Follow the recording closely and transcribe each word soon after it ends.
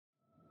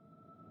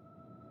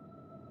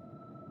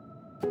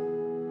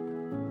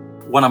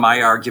One of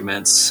my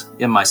arguments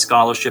in my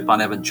scholarship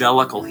on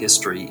evangelical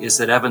history is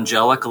that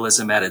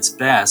evangelicalism at its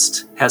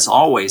best has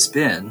always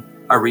been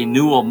a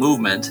renewal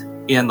movement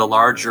in the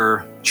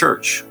larger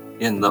church,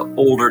 in the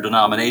older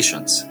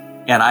denominations.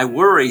 And I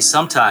worry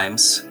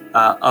sometimes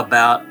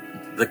about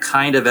the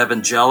kind of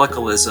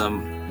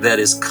evangelicalism that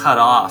is cut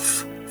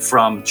off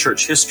from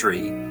church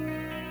history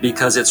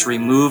because it's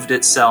removed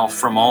itself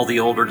from all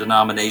the older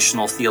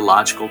denominational,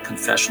 theological,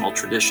 confessional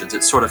traditions.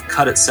 It's sort of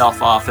cut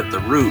itself off at the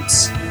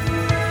roots.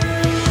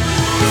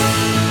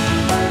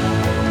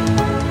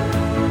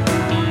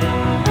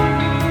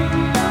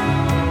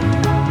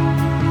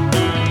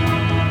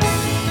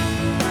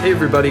 Hey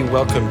everybody,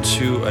 welcome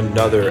to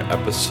another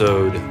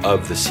episode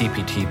of the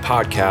CPT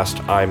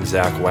podcast. I'm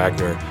Zach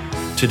Wagner.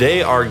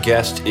 Today our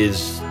guest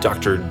is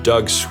Dr.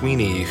 Doug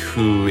Sweeney,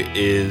 who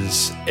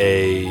is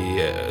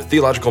a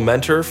theological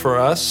mentor for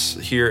us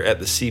here at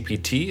the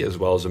CPT, as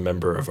well as a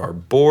member of our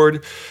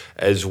board,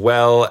 as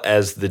well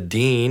as the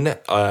dean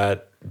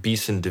at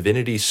Beeson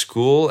Divinity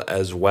School,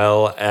 as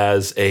well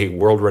as a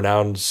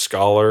world-renowned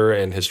scholar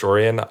and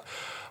historian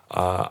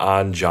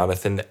on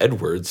Jonathan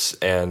Edwards.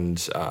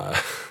 And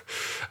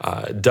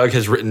Doug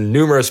has written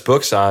numerous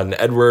books on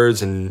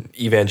Edwards and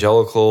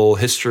evangelical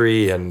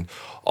history and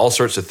all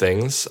sorts of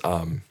things.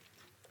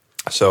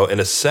 So in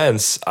a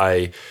sense,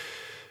 I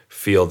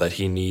feel that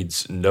he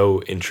needs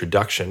no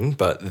introduction,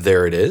 but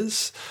there it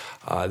is.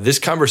 This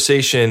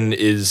conversation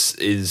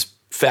is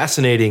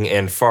fascinating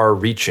and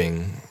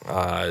far-reaching.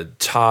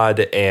 Todd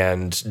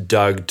and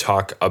Doug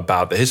talk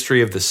about the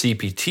history of the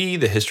CPT,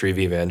 the history of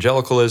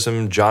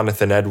evangelicalism,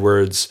 Jonathan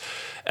Edwards,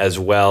 as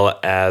well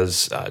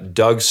as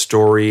Doug's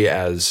story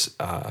as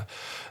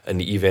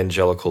an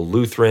evangelical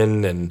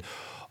Lutheran, and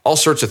all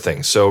sorts of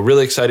things. So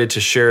really excited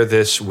to share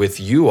this with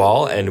you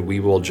all, and we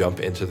will jump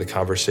into the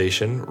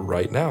conversation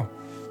right now.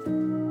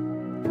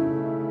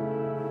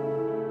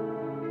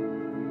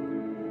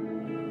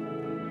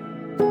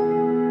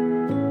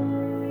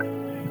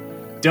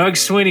 Doug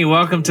Sweeney,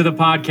 welcome to the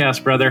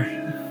podcast, brother.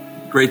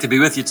 Great to be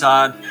with you,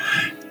 Todd.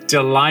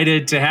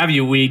 Delighted to have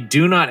you. We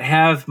do not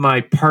have my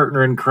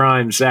partner in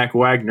crime, Zach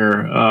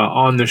Wagner,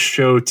 on the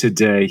show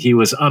today. He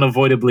was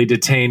unavoidably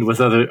detained with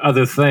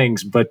other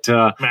things, but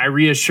I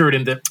reassured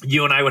him that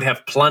you and I would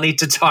have plenty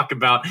to talk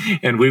about,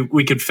 and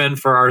we could fend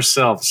for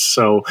ourselves.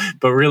 So,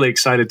 but really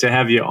excited to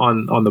have you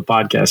on the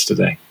podcast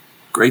today.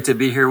 Great to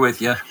be here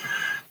with you.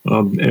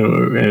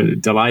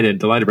 Delighted,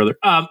 brother.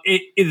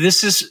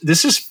 This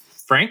is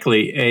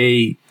frankly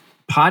a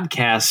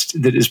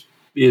podcast that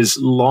is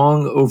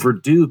long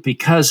overdue,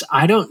 because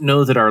I don't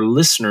know that our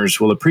listeners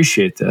will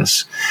appreciate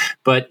this,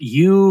 but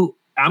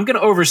I'm going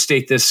to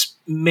overstate this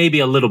maybe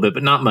a little bit,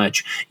 but not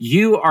much.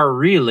 You are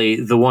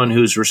really the one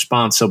who's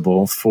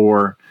responsible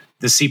for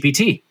the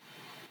CPT.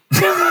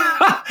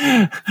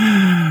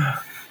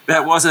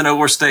 That was an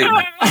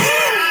overstatement.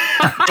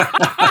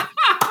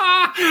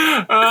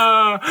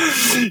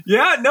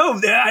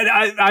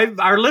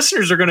 Our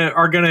listeners are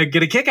gonna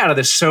get a kick out of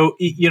this. So,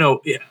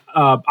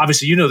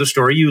 obviously, you know the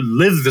story, you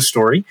live the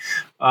story,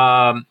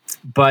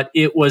 but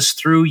it was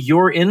through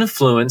your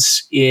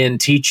influence in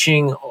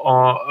teaching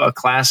a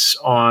class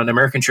on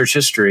American church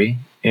history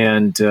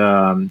and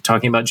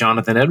talking about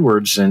Jonathan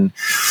Edwards and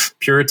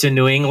Puritan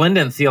New England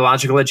and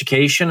theological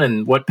education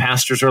and what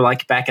pastors are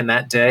like back in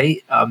that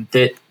day,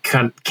 that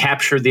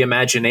captured the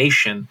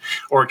imagination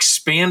or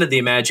expanded the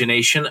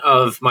imagination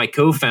of my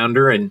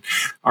co-founder and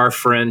our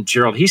friend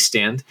Gerald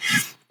Hestand,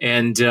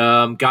 and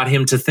got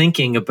him to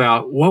thinking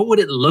about what would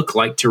it look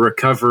like to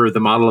recover the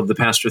model of the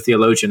pastor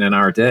theologian in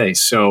our day.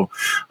 So,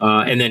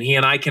 and then he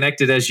and I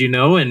connected, as you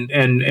know,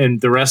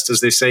 and the rest,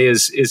 as they say,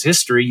 is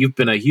history. You've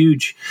been a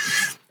huge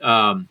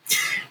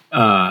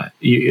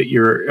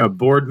you're a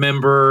board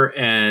member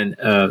and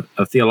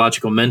a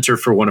theological mentor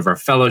for one of our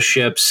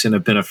fellowships, and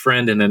have been a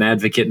friend and an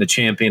advocate and a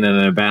champion and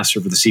an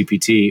ambassador for the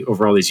CPT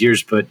over all these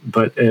years. But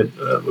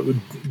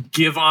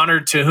give honor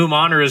to whom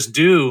honor is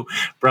due,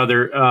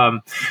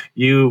 brother.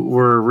 You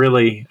were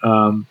really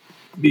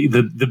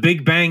the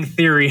Big Bang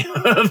Theory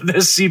of the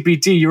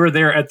CPT. You were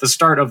there at the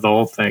start of the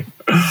whole thing.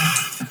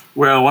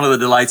 Well, one of the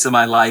delights of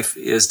my life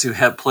is to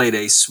have played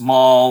a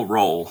small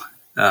role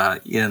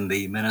in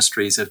the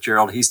ministries of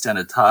Gerald Heaston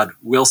and Todd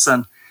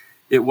Wilson.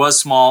 It was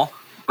small,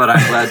 but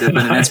I'm glad to have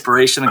been an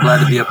inspiration and glad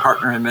to be a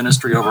partner in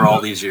ministry over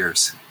all these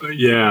years.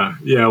 Yeah.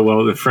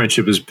 Well, the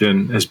friendship has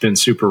been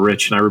super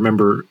rich, and I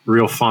remember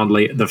real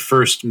fondly the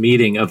first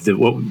meeting of the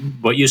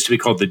what used to be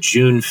called the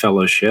June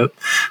Fellowship,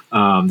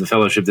 the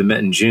fellowship that met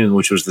in June,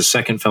 which was the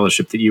second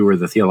fellowship that you were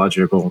the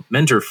theological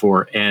mentor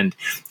for. And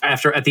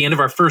at the end of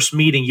our first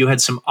meeting, you had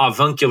some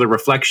avuncular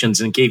reflections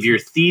and gave your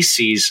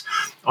theses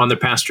on the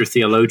pastor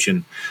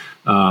theologian.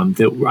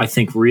 That I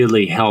think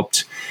really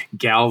helped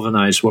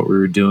galvanize what we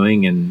were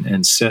doing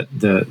and set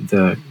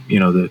the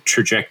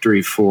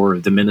trajectory for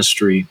the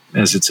ministry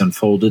as it's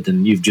unfolded.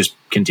 And you've just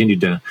continued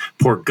to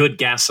pour good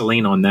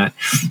gasoline on that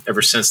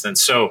ever since then.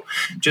 So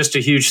just a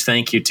huge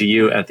thank you to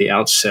you at the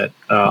outset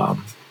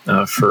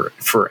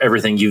for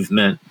everything you've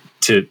meant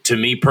to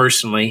me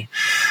personally,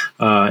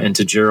 and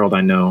to Gerald,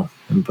 I know,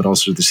 but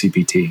also to the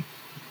CPT.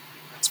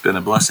 It's been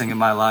a blessing in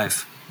my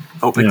life.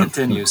 Hope it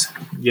continues.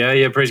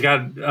 Yeah, praise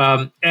God.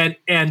 And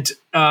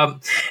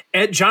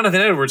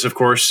Jonathan Edwards, of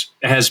course,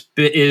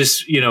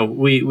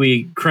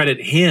 we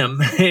credit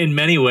him in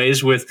many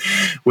ways with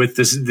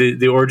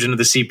the origin of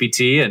the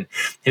CPT and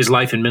his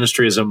life and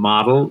ministry as a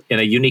model in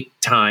a unique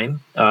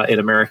time in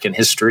American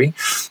history.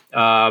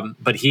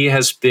 But he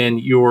has been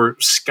your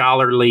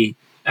scholarly,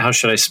 how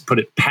should I put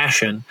it,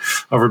 passion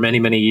over many,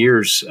 many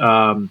years.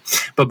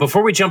 But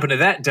before we jump into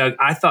that, Doug,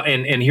 I thought,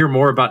 and hear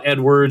more about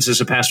Edwards as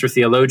a pastor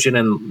theologian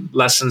and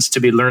lessons to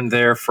be learned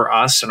there for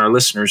us and our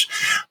listeners,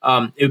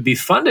 it would be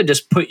fun to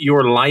just put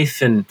your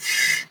life and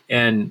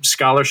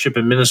scholarship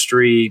and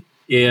ministry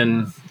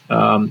in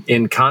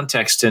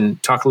context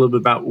and talk a little bit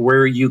about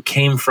where you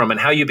came from and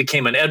how you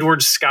became an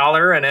Edwards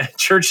scholar and a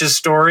church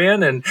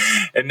historian and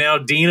now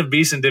dean of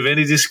Beeson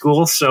Divinity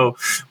School. So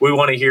we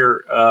want to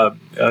hear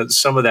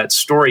some of that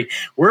story.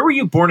 Where were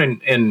you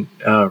born and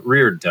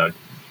reared, Doug?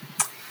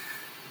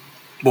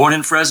 Born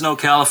in Fresno,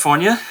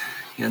 California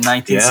in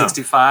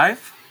 1965. Yeah.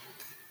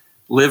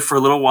 Lived for a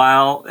little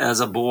while as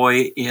a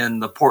boy in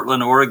the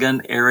Portland,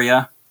 Oregon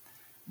area,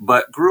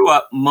 but grew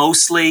up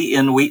mostly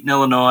in Wheaton,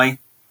 Illinois,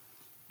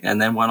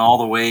 and then went all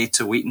the way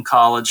to Wheaton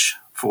College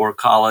for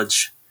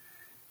college.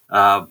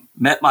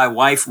 Met my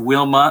wife,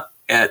 Wilma,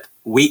 at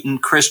Wheaton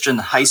Christian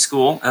High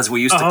School, as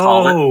we used to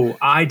call it. Oh,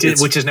 I did,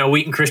 which is now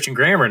Wheaton Christian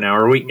Grammar now,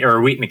 or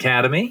Wheaton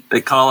Academy.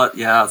 They call it,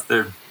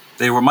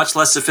 they were much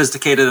less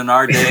sophisticated in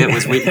our day. It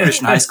was Wheaton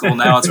Christian High School.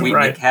 Now it's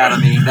Wheaton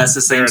Academy. That's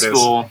the same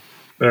school.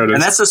 There it is.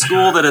 And that's a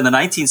school that in the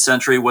 19th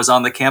century was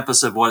on the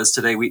campus of what is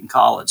today Wheaton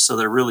College. So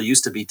there really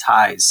used to be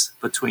ties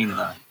between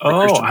the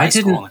Christian High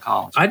School and the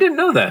college. I didn't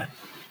know that.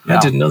 Yeah. I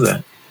didn't know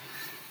that.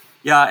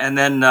 Yeah, and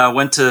then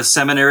went to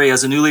seminary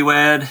as a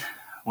newlywed,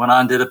 went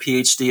on, did a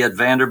PhD at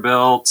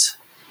Vanderbilt.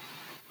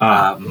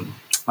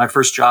 My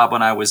first job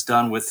when I was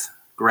done with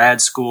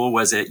grad school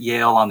was at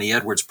Yale on the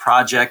Edwards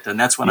Project, and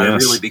that's when I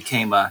really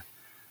became a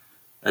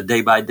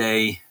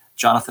day-by-day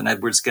Jonathan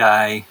Edwards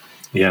guy.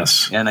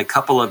 Yes. And a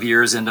couple of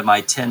years into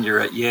my tenure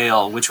at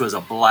Yale, which was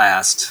a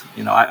blast.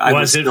 I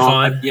was it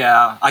fun?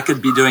 Yeah, I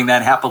could be doing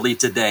that happily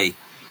today.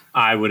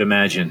 I would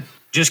imagine.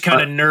 Just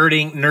kind of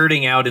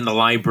nerding out in the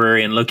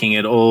library and looking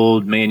at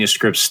old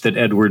manuscripts that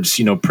Edwards,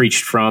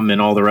 preached from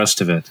and all the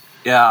rest of it.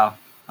 Yeah.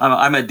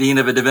 I'm a dean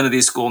of a divinity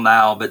school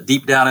now, but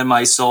deep down in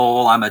my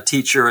soul, I'm a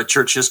teacher, a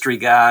church history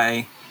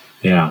guy.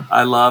 Yeah.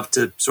 I love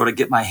to sort of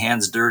get my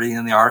hands dirty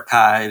in the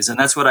archives. And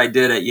that's what I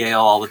did at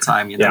Yale all the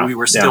time. We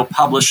were still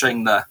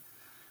publishing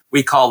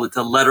we call it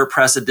the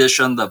letterpress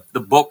edition, the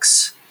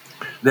books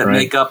that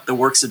make up the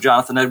works of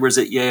Jonathan Edwards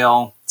at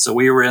Yale. So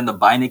we were in the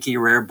Beinecke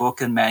Rare Book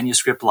and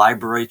Manuscript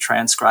Library,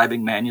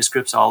 transcribing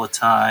manuscripts all the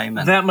time.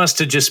 And that must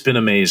have just been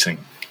amazing.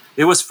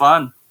 It was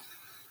fun.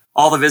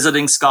 All the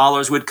visiting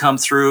scholars would come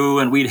through,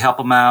 and we'd help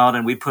them out,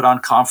 and we'd put on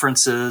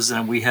conferences,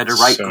 and we had to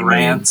write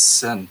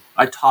grants. And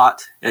I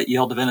taught at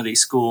Yale Divinity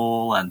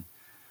School, and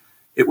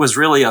it was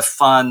really a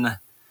fun,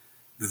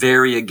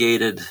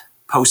 variegated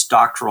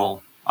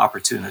postdoctoral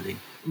opportunity.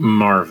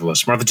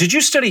 Marvelous. Did you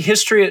study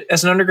history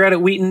as an undergrad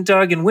at Wheaton,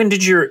 Doug? And when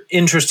did your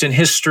interest in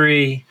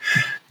history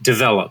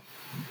develop?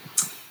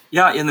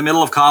 Yeah, in the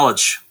middle of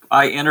college.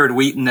 I entered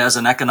Wheaton as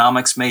an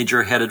economics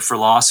major headed for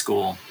law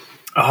school.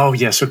 Oh,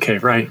 yes. Okay.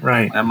 Right.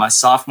 And my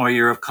sophomore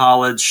year of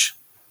college,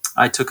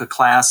 I took a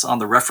class on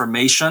the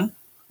Reformation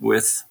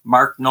with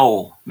Mark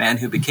Knoll, man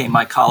who became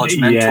my college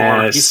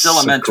mentor. Yes, he's still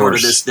a mentor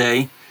to this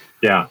day.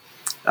 Yeah.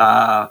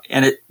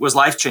 And it was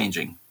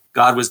life-changing.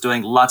 God was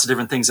doing lots of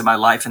different things in my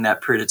life in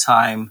that period of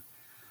time.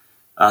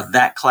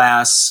 That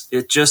class,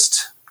 it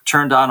just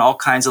turned on all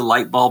kinds of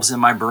light bulbs in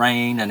my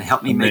brain and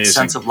helped me make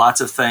sense of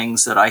lots of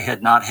things that I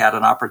had not had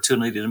an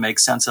opportunity to make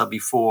sense of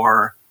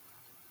before.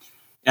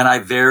 And I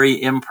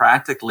very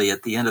impractically,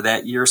 at the end of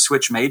that year,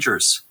 switched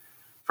majors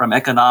from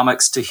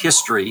economics to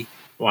history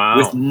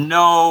with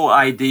no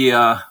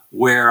idea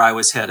where I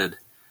was headed.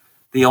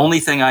 The only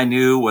thing I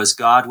knew was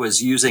God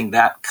was using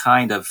that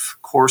kind of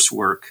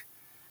coursework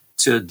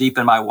to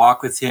deepen my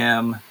walk with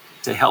him,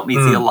 to help me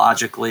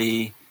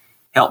theologically,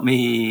 help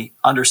me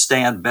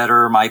understand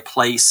better my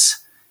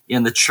place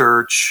in the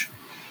church.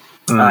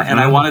 And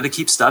I wanted to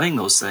keep studying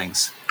those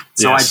things.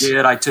 So I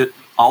did. I took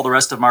all the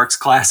rest of Mark's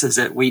classes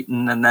at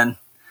Wheaton and then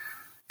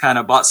kind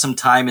of bought some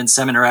time in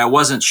seminary. I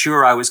wasn't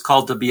sure I was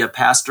called to be a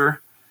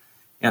pastor.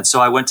 And so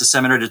I went to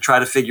seminary to try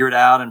to figure it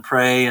out and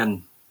pray,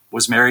 and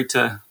was married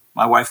to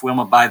my wife,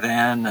 Wilma, by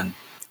then.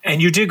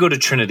 And you did go to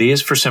Trinity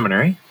for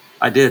seminary?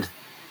 I did.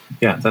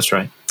 Yeah, that's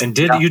right. And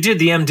you did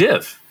the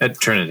MDiv at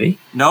Trinity?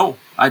 No,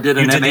 I did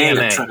an MA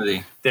at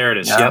Trinity. There it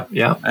is.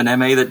 Yep. An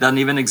MA that doesn't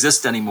even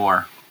exist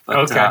anymore.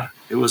 But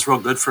it was real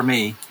good for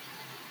me.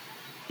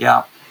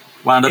 Yeah.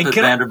 Wound up at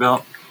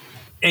Vanderbilt.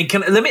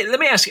 Let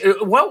me ask you,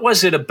 what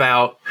was it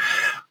about?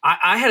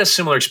 I had a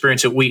similar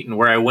experience at Wheaton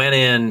where I went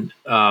in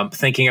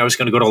thinking I was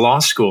going to go to law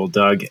school,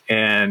 Doug,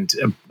 and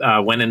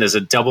went in as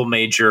a double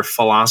major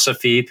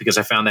philosophy because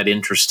I found that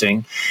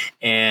interesting,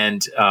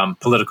 and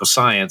political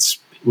science.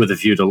 with a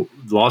view to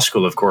law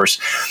school, of course,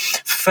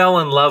 fell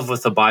in love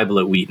with the Bible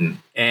at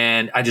Wheaton.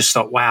 And I just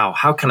thought, wow,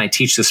 how can I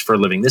teach this for a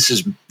living? This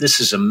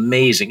is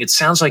amazing. It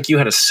sounds like you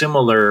had a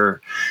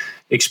similar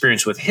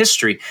experience with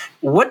history.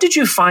 What did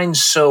you find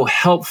so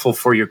helpful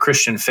for your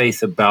Christian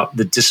faith about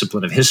the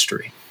discipline of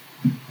history?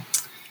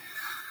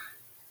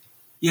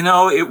 You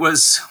know, it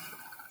was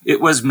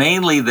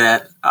mainly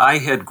that I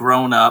had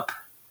grown up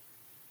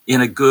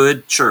in a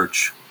good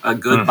church, a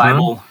good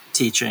Bible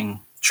teaching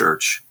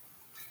church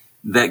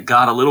that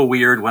got a little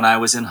weird when I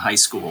was in high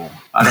school.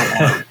 I don't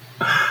want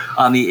to,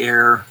 on the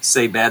air,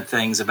 say bad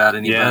things about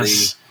anybody,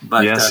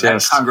 but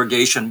that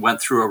congregation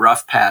went through a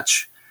rough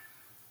patch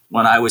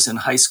when I was in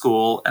high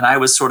school, and I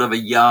was sort of a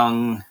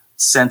young,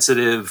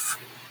 sensitive,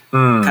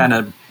 kind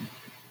of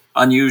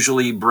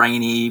unusually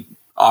brainy,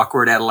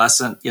 awkward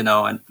adolescent,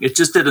 and it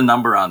just did a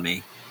number on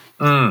me.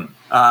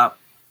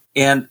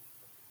 And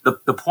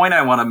the point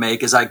I want to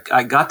make is I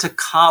got to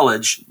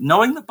college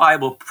knowing the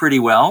Bible pretty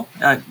well.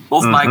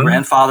 Both my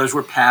grandfathers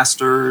were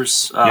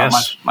pastors.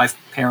 My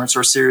parents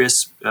are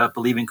serious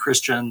believing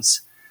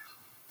Christians.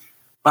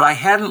 But I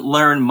hadn't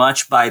learned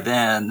much by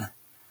then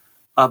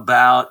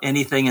about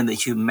anything in the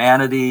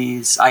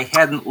humanities. I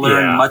hadn't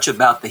learned much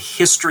about the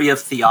history of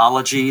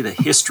theology, the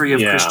history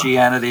of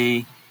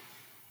Christianity.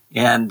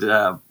 And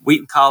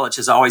Wheaton College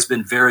has always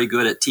been very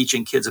good at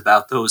teaching kids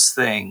about those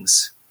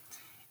things.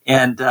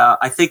 And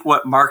I think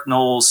what Mark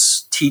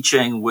Knoll's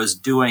teaching was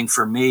doing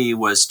for me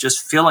was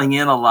just filling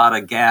in a lot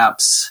of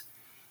gaps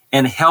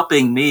and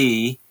helping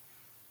me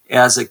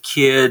as a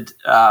kid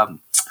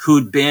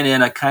who'd been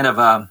in a kind of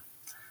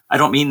I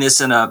don't mean this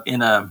in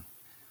a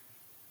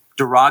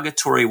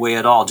derogatory way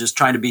at all, just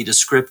trying to be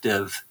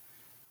descriptive.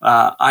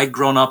 I'd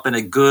grown up in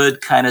a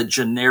good kind of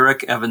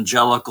generic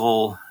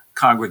evangelical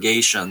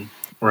congregation,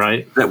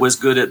 right, that was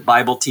good at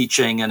Bible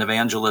teaching and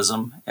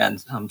evangelism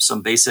and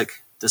some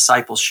basic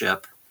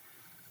discipleship.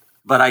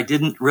 But I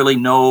didn't really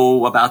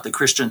know about the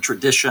Christian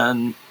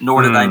tradition,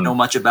 nor did I know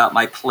much about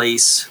my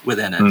place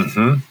within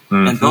it.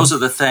 And those are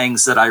the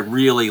things that I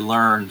really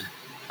learned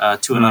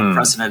to an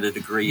unprecedented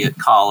degree at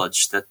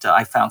college that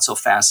I found so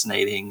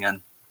fascinating.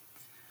 And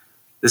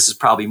this is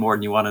probably more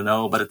than you want to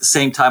know, but at the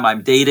same time,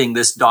 I'm dating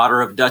this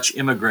daughter of Dutch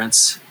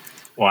immigrants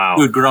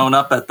who'd grown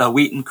up at the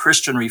Wheaton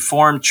Christian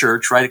Reformed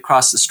Church right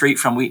across the street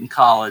from Wheaton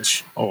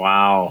College. Oh,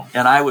 wow.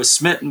 And I was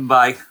smitten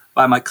by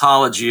my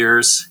college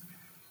years.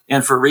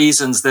 And for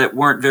reasons that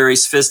weren't very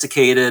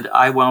sophisticated,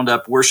 I wound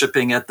up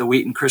worshiping at the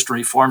Wheaton Christian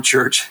Reformed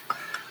Church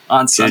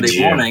on Sunday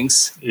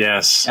mornings.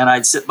 Yes. And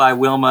I'd sit by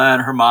Wilma,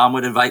 and her mom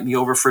would invite me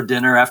over for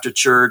dinner after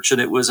church,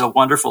 and it was a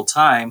wonderful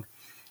time.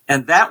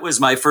 And that was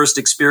my first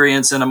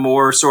experience in a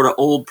more sort of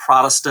old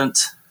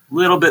Protestant,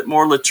 little bit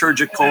more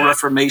liturgical,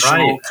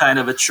 reformational kind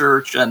of a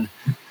church. And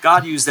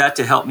God used that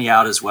to help me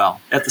out as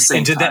well at the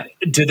same time.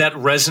 Did that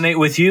resonate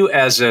with you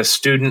as a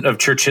student of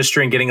church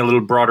history and getting a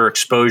little broader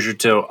exposure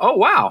to, oh,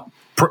 wow,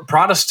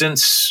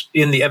 Protestants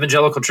in the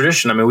evangelical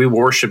tradition, I mean, we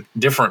worship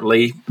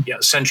differently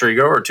a century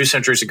ago or 2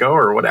 centuries ago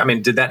or what? I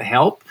mean, did that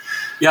help?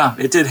 Yeah,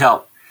 it did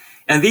help.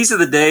 And these are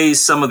the days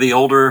some of the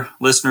older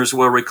listeners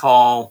will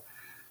recall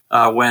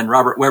when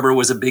Robert Webber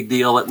was a big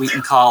deal at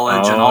Wheaton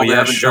College and all the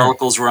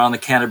evangelicals were on the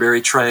Canterbury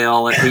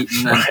Trail at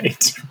Wheaton.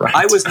 Right.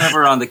 I was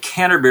never on the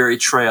Canterbury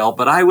Trail,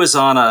 but I was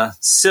on a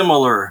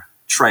similar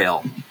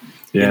trail.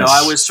 Yes.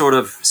 I was sort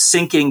of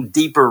sinking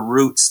deeper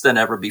roots than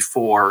ever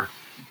before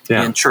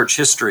in church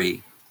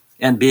history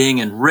and being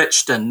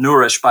enriched and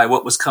nourished by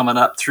what was coming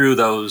up through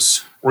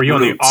those Were you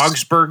roots. On the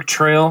Augsburg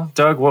Trail,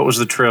 Doug? What was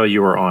the trail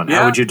you were on?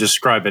 How would you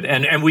describe it?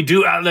 And we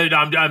do.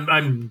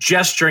 I'm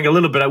gesturing a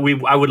little bit.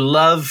 I would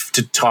love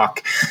to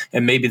talk,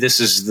 and maybe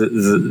this is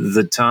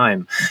the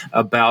time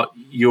about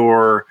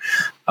your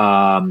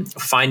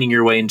finding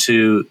your way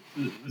into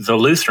the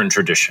Lutheran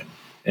tradition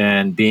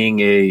and being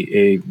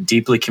a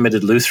deeply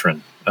committed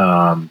Lutheran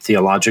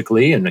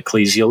theologically and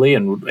ecclesially,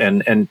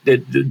 and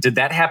did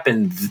that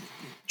happen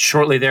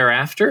shortly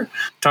thereafter?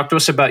 Talk to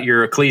us about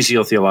your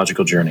ecclesial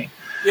theological journey.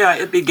 Yeah,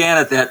 it began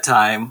at that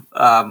time.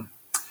 I'm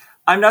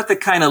not the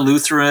kind of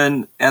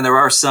Lutheran, and there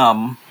are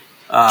some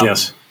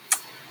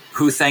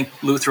who think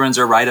Lutherans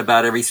are right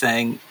about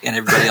everything and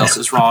everybody else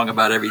is wrong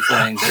about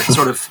everything. They're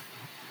sort of,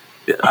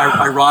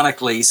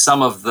 ironically,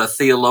 some of the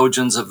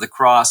theologians of the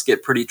cross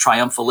get pretty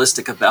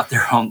triumphalistic about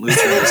their own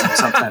Lutheranism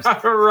sometimes.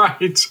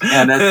 Right.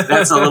 And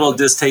that's a little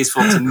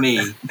distasteful to me.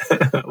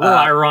 A little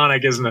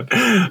ironic, isn't it?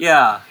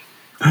 Yeah.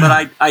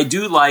 But I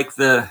do like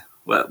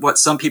what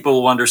some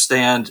people will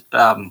understand,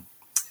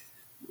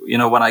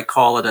 when I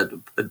call it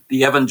the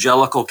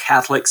evangelical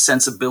Catholic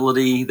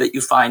sensibility that you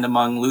find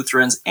among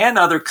Lutherans and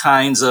other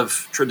kinds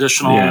of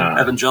traditional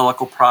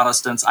evangelical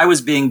Protestants. I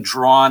was being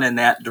drawn in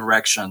that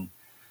direction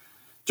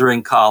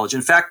during college.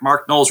 In fact,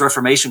 Mark Knoll's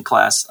Reformation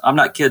class, I'm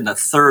not kidding, a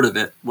third of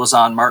it was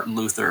on Martin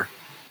Luther.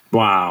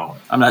 Wow.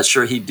 I'm not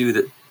sure he'd do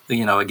that,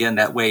 again,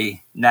 that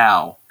way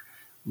now.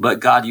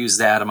 But God used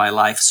that in my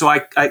life. So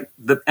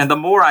the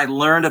more I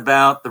learned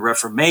about the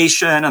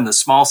Reformation and the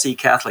small C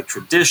Catholic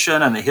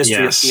tradition and the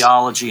history of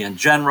theology in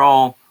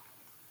general,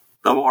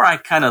 the more I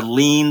kind of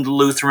leaned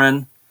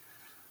Lutheran.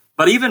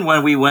 But even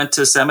when we went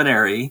to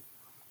seminary,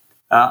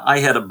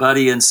 I had a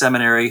buddy in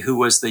seminary who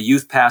was the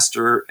youth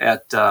pastor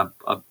at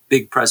a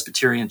big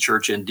Presbyterian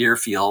church in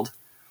Deerfield,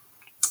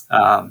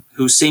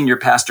 whose senior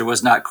pastor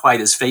was not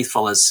quite as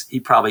faithful as he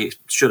probably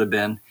should have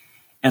been.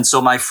 And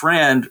so my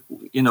friend,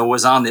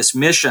 was on this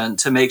mission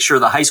to make sure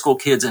the high school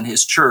kids in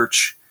his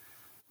church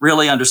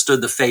really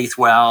understood the faith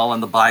well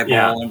and the Bible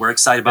and were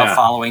excited about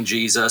following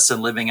Jesus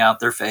and living out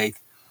their faith.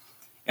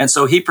 And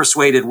so he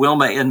persuaded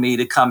Wilma and me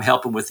to come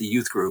help him with the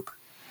youth group.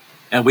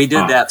 And we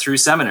did that through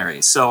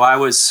seminary. So I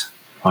was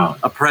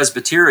a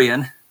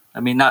Presbyterian. I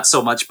mean, not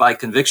so much by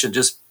conviction,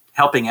 just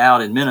helping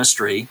out in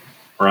ministry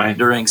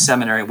during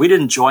seminary. We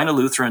didn't join a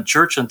Lutheran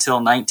church until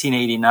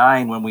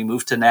 1989 when we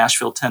moved to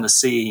Nashville,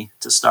 Tennessee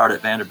to start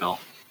at Vanderbilt.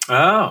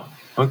 Oh,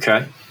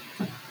 okay.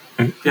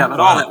 Yeah,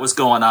 but all that was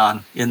going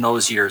on in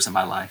those years of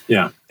my life.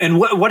 Yeah. And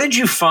what did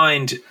you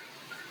find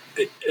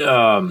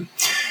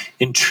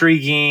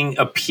intriguing,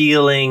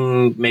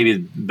 appealing, maybe a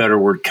better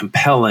word,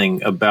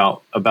 compelling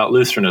about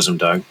Lutheranism,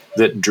 Doug,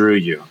 that drew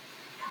you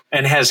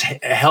and has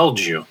held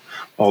you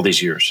all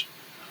these years?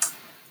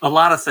 A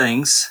lot of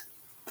things.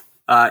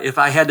 If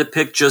I had to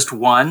pick just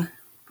one,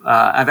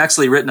 I've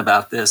actually written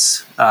about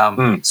this.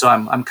 So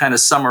I'm kind of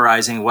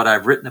summarizing what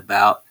I've written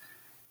about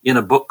in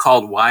a book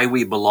called Why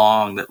We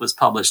Belong that was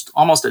published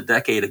almost a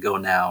decade ago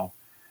now,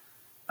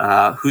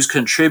 whose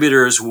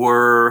contributors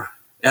were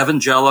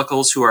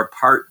evangelicals who are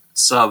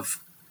parts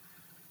of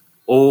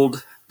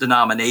old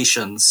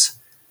denominations,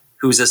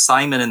 whose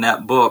assignment in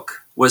that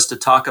book was to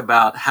talk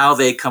about how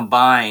they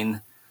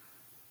combine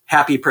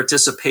happy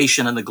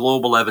participation in the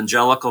global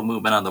evangelical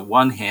movement on the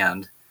one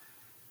hand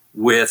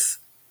with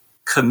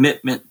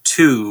commitment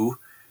to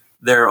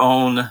their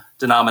own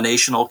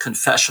denominational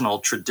confessional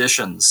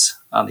traditions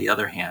on the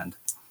other hand.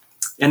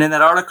 And in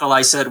that article,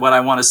 I said what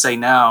I want to say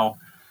now,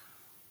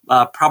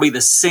 probably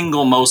the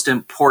single most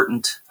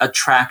important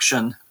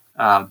attraction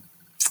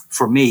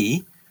for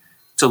me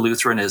to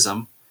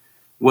Lutheranism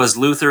was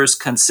Luther's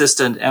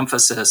consistent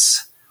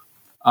emphasis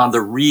on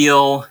the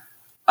real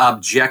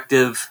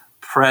objective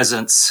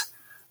presence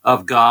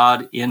of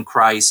God in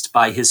Christ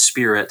by his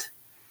Spirit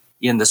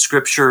in the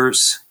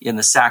scriptures, in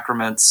the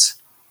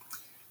sacraments.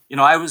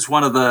 I was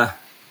one of the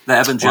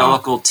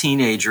evangelical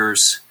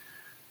teenagers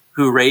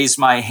who raised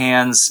my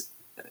hand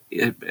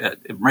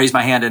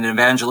in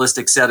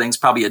evangelistic settings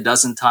probably a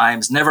dozen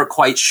times, never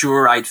quite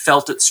sure I'd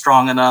felt it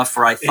strong enough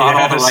or I thought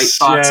all the right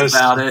thoughts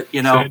about it.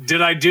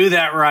 Did I do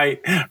that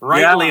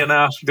rightly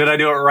enough? Did I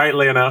do it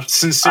rightly enough?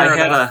 Sincere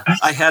enough?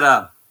 I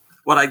had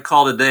what I'd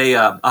call today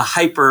a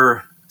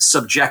hyper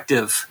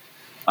subjective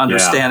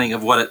understanding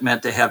of what it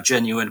meant to have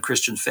genuine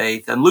Christian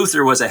faith. And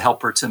Luther was a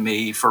helper to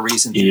me for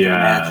reasons you can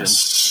imagine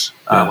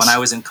when I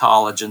was in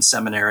college and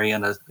seminary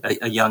and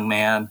a young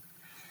man.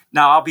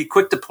 Now, I'll be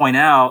quick to point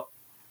out,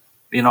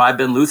 I've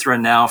been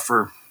Lutheran now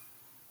for,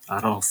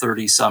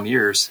 30 some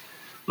years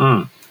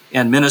and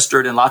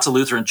ministered in lots of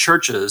Lutheran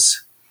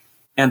churches.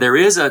 And there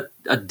is a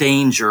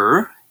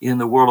danger in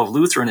the world of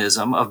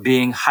Lutheranism of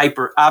being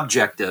hyper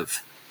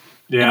objective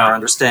in our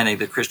understanding of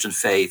the Christian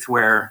faith,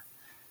 where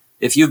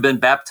if you've been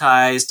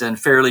baptized and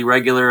fairly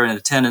regular in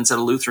attendance at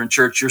a Lutheran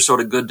church, you're sort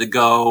of good to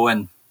go.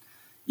 And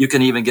you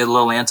can even get a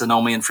little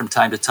antinomian from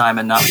time to time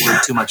and not worry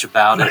too much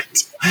about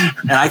it.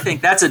 And I think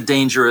that's a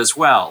danger as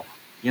well.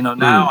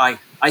 Now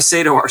I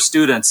say to our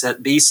students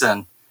at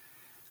Beeson,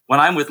 when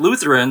I'm with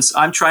Lutherans,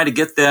 I'm trying to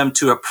get them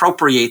to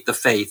appropriate the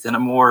faith in a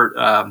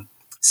more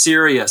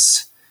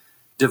serious,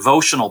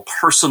 devotional,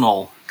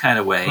 personal kind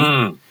of way.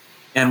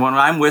 And when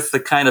I'm with the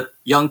kind of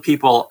young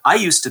people I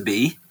used to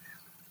be,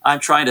 I'm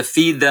trying to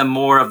feed them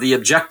more of the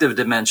objective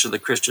dimension of the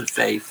Christian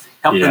faith,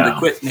 help them to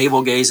quit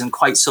navel gazing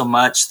quite so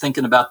much,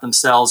 thinking about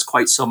themselves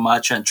quite so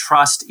much, and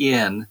trust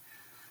in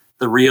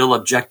the real,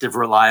 objective,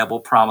 reliable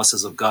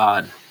promises of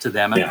God to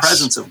them and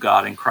presence of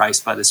God in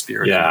Christ by the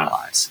Spirit in their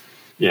lives.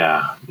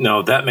 Yeah.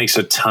 No, that makes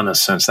a ton of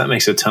sense.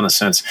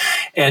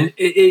 And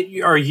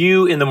are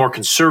you in the more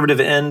conservative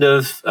end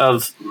of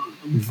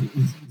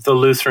the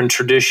Lutheran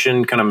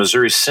tradition, kind of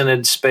Missouri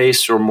Synod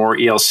space, or more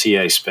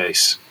ELCA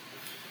space?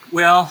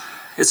 Well,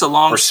 it's a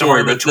long story. Or somewhere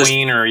in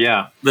between,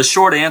 The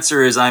short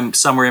answer is I'm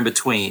somewhere in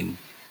between.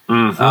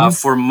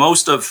 For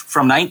most of,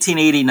 from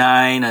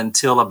 1989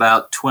 until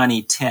about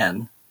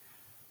 2010,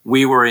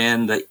 we were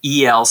in the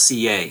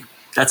ELCA.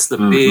 That's the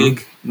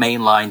big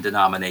mainline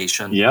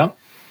denomination. Yeah.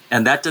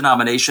 And that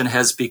denomination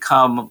has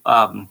become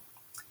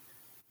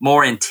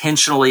more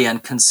intentionally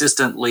and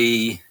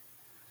consistently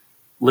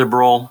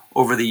liberal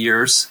over the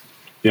years.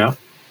 Yeah.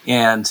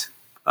 And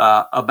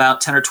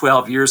about 10 or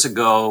 12 years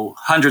ago,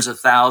 hundreds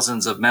of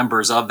thousands of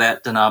members of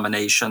that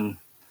denomination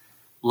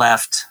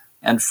left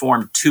and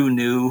formed two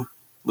new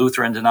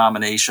Lutheran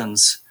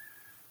denominations.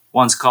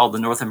 One's called the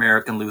North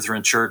American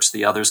Lutheran Church.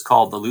 The other's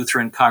called the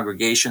Lutheran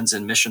Congregations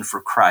in Mission for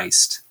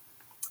Christ.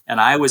 And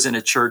I was in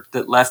a church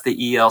that left the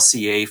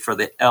ELCA for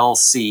the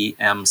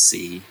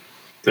LCMC.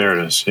 There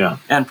it is, yeah.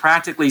 And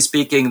practically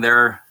speaking,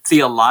 they're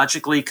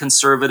theologically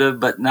conservative,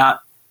 but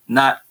not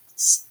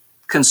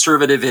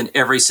conservative in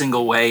every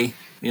single way,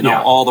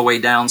 all the way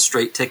down,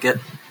 straight ticket.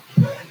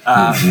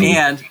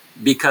 And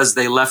because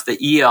they left the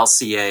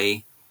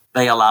ELCA,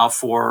 they allow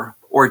for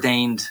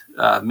ordained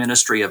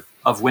ministry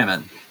of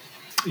women.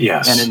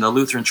 Yes. And in the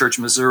Lutheran Church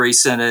Missouri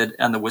Synod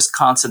and the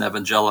Wisconsin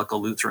Evangelical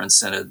Lutheran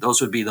Synod,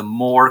 those would be the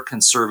more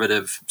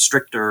conservative,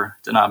 stricter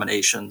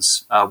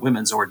denominations.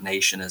 Women's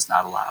ordination is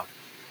not allowed.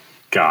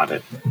 Got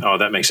it. Oh,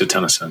 that makes a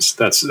ton of sense.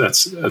 That's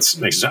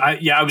makes sense.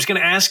 I was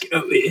going to ask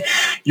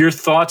your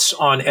thoughts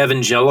on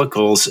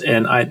evangelicals,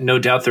 and I no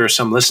doubt there are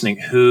some listening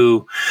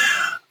who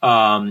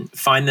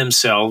find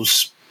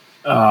themselves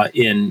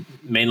in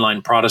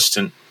mainline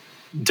Protestant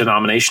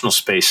denominational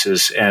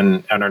spaces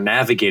and are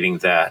navigating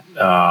that.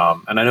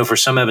 And I know for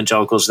some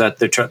evangelicals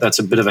that's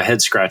a bit of a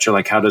head scratcher.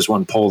 Like, how does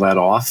one pull that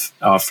off?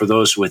 For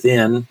those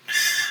within,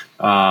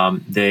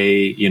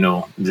 they've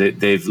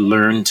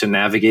learned to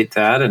navigate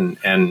that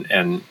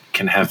and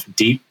can have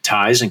deep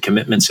ties and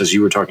commitments, as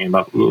you were talking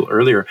about a little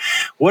earlier.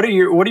 What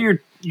are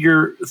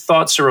your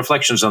thoughts or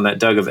reflections on that,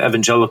 Doug, of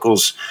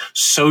evangelicals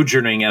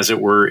sojourning, as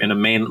it were, in a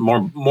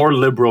more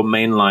liberal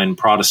mainline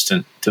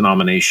Protestant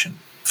denomination?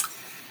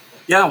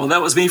 Yeah, well,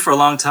 that was me for a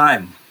long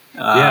time.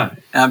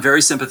 And I'm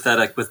very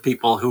sympathetic with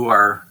people who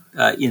are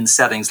in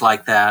settings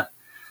like that.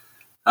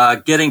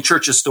 Getting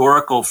church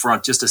historical for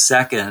just a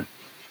second.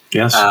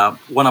 Yes.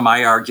 One of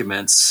my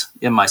arguments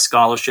in my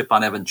scholarship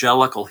on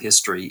evangelical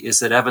history is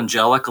that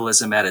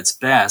evangelicalism at its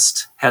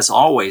best has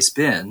always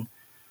been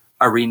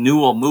a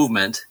renewal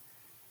movement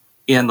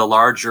in the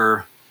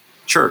larger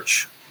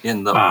church,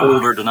 in the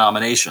older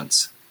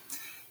denominations.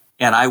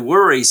 And I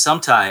worry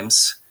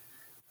sometimes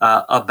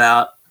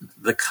about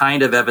the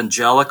kind of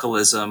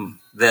evangelicalism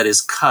that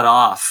is cut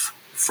off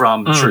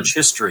from church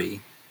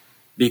history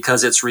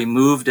because it's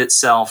removed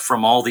itself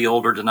from all the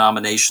older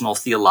denominational,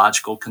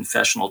 theological,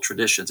 confessional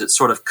traditions. It's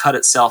sort of cut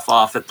itself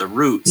off at the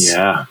roots.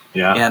 Yeah.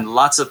 And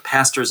lots of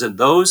pastors in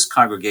those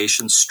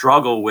congregations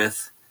struggle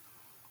with,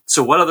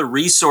 so what are the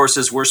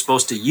resources we're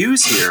supposed to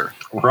use here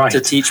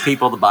to teach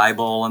people the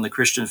Bible and the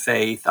Christian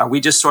faith? Are we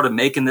just sort of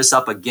making this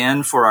up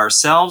again for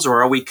ourselves,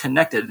 or are we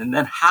connected? And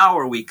then how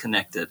are we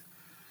connected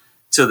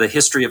to the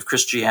history of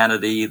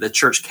Christianity, the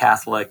Church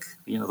Catholic,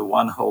 the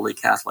one holy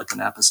Catholic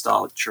and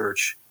Apostolic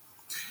Church?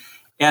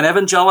 And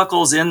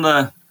evangelicals in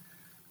the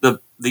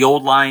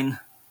old line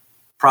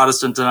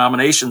Protestant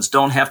denominations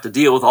don't have to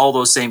deal with all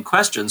those same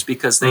questions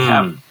because they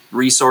have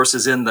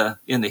resources in the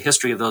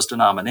history of those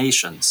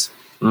denominations.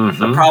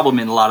 Mm-hmm. The problem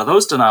in a lot of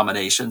those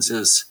denominations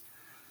is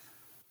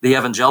the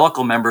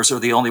evangelical members are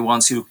the only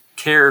ones who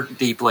care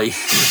deeply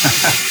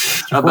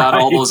about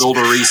all those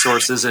older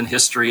resources and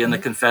history and the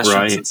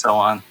confessions and so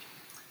on.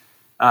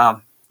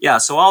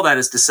 So all that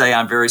is to say,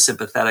 I'm very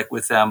sympathetic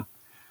with them.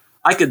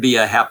 I could be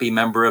a happy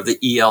member of the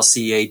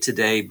ELCA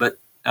today, but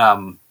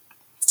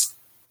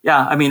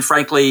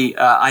frankly,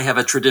 I have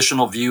a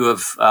traditional view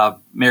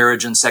of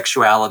marriage and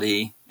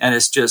sexuality, and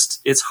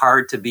it's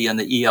hard to be in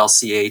the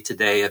ELCA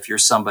today if you're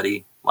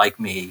somebody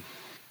like me.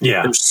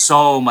 Yeah. There's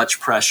so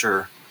much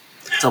pressure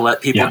to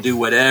let people do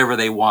whatever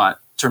they want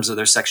in terms of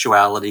their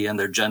sexuality and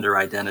their gender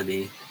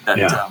identity.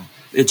 That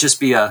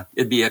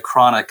it'd be a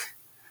chronic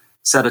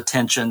set of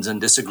tensions and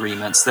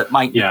disagreements that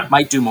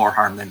might do more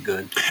harm than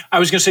good. I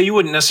was going to say, you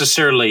wouldn't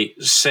necessarily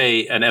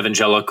say an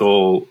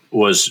evangelical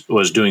was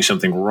doing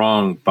something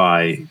wrong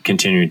by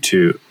continuing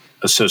to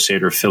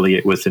associate or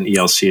affiliate with an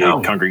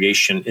ELCA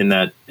congregation in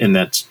that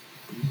vein.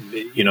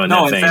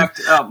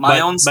 Fact,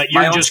 but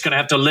you're just going to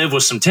have to live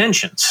with some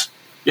tensions.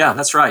 Yeah,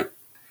 that's right.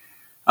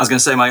 I was going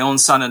to say my own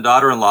son and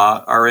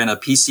daughter-in-law are in a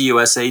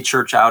PCUSA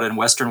church out in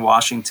Western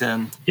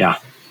Washington. Yeah.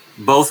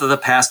 Both of the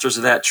pastors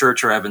of that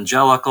church are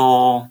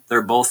evangelical.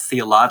 They're both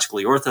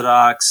theologically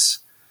orthodox,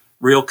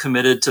 real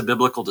committed to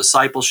biblical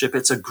discipleship.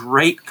 It's a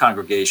great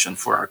congregation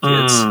for our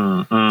kids.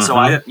 Mm-hmm. So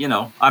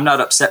I'm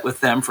not upset with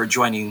them for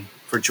joining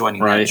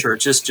that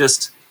church. It's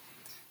just,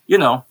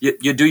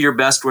 you do your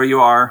best where you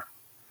are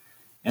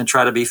and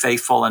try to be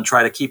faithful and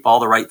try to keep all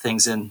the right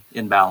things in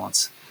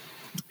balance.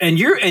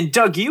 And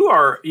Doug,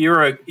 you're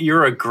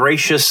a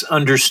gracious,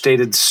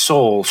 understated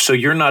soul. So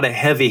you're not a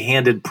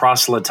heavy-handed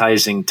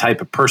proselytizing type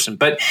of person.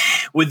 But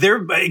would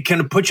there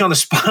kind of put you on the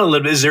spot a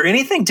little bit? Is there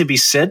anything to be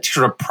said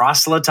sort of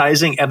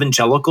proselytizing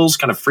evangelicals,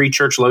 kind of free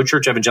church, low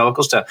church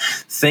evangelicals, to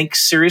think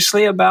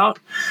seriously about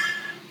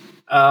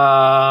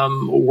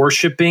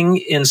worshiping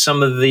in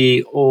some of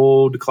the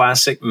old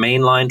classic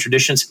mainline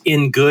traditions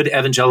in good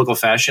evangelical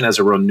fashion as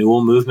a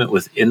renewal movement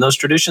within those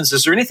traditions?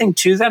 Is there anything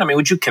to that? I mean,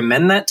 would you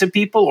commend that to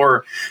people,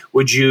 or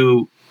would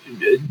you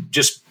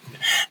just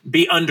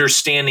be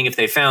understanding if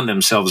they found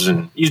themselves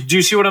in? Do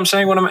you see what I'm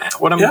saying? What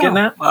I'm getting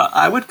at?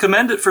 I would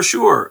commend it for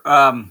sure.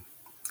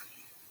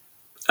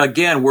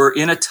 Again, we're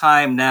in a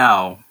time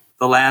now.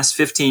 The last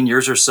 15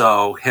 years or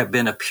so have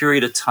been a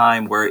period of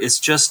time where it's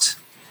just.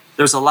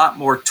 There's a lot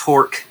more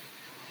torque.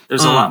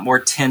 There's a lot more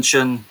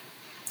tension.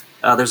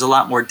 There's a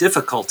lot more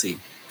difficulty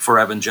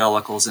for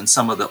evangelicals in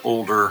some of the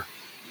older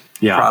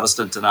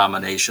Protestant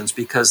denominations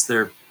because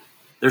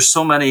there's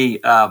so many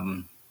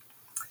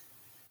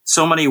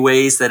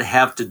ways that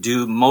have to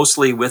do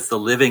mostly with the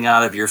living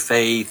out of your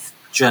faith,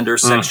 gender,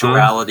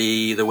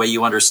 sexuality, the way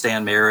you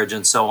understand marriage,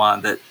 and so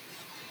on. That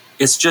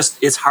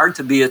it's hard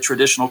to be a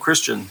traditional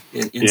Christian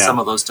in some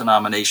of those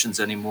denominations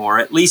anymore,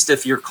 at least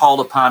if you're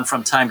called upon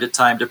from time to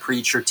time to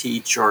preach or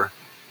teach or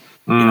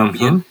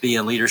be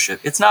in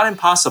leadership. It's not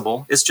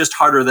impossible. It's just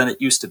harder than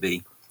it used to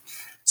be.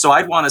 So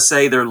I'd want to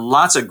say there are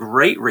lots of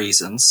great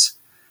reasons.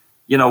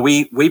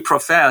 We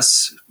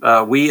profess,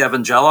 we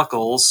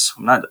evangelicals,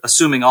 I'm not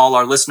assuming all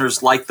our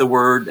listeners like the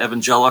word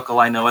evangelical.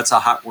 I know it's a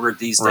hot word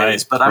these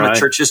days, but I'm a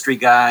church history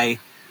guy.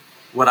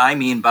 What I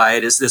mean by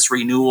it is this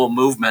renewal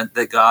movement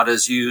that God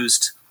has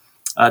used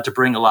to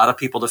bring a lot of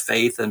people to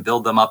faith and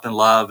build them up in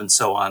love and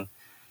so on.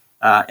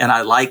 And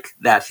I like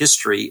that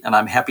history, and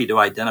I'm happy to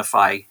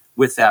identify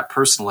with that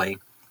personally.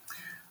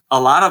 A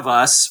lot of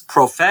us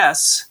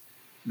profess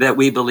that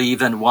we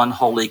believe in one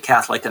holy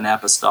Catholic and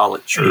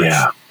Apostolic Church.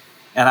 Yeah.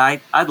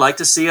 And I'd like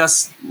to see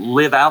us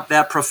live out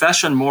that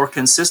profession more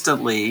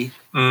consistently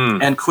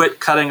and quit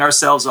cutting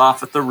ourselves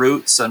off at the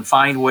roots and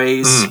find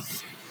ways,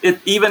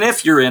 even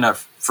if you're in a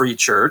free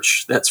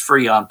church that's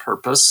free on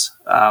purpose,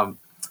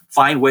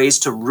 find ways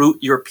to root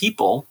your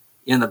people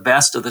in the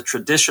best of the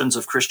traditions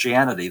of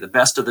Christianity, the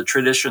best of the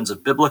traditions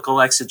of biblical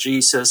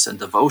exegesis and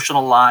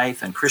devotional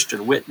life and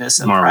Christian witness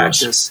and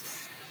practice,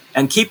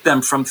 and keep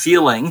them from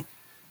feeling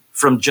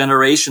from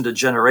generation to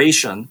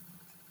generation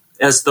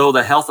as though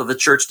the health of the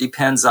church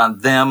depends on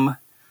them,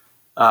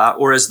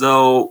 or as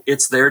though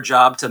it's their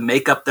job to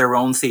make up their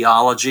own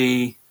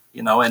theology,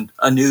 and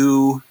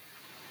anew,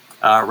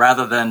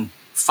 rather than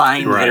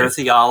find their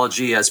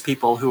theology as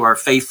people who are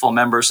faithful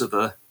members of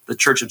the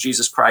Church of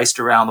Jesus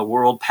Christ around the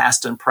world,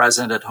 past and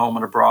present, at home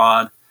and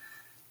abroad,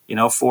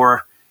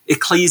 for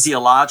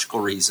ecclesiological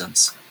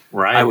reasons.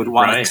 I would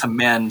want to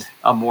commend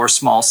a more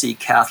small c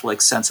Catholic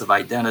sense of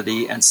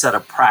identity and set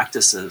of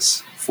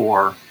practices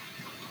for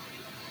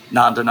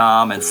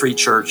non-denom and free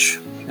church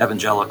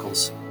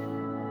evangelicals.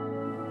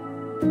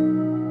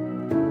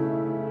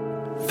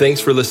 Thanks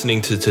for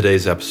listening to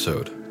today's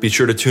episode. Be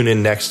sure to tune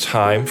in next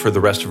time for the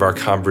rest of our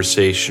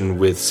conversation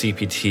with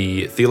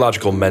CPT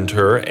theological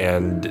mentor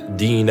and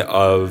Dean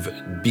of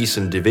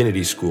Beeson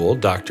Divinity School,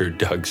 Dr.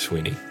 Doug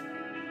Sweeney.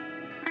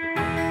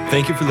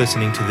 Thank you for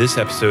listening to this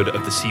episode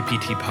of the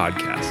CPT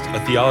Podcast,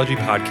 a theology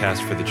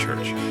podcast for the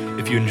church.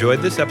 If you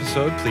enjoyed this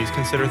episode, please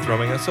consider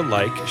throwing us a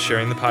like,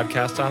 sharing the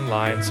podcast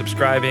online,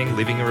 subscribing,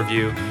 leaving a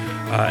review.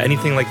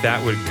 Anything like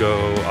that would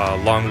go a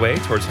long way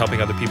towards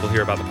helping other people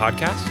hear about the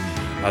podcast.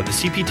 The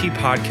CPT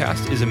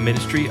Podcast is a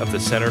ministry of the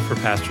Center for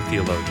Pastor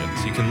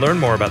Theologians. You can learn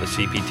more about the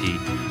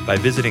CPT by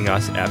visiting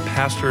us at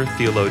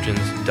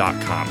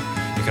pastortheologians.com.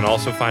 You can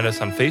also find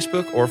us on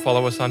Facebook or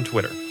follow us on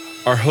Twitter.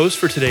 Our host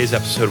for today's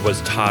episode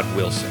was Todd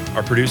Wilson.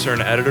 Our producer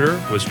and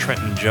editor was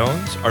Trenton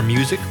Jones. Our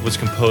music was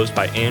composed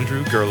by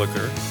Andrew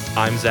Gerlicher.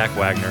 I'm Zach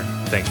Wagner.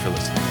 Thanks for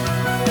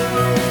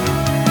listening.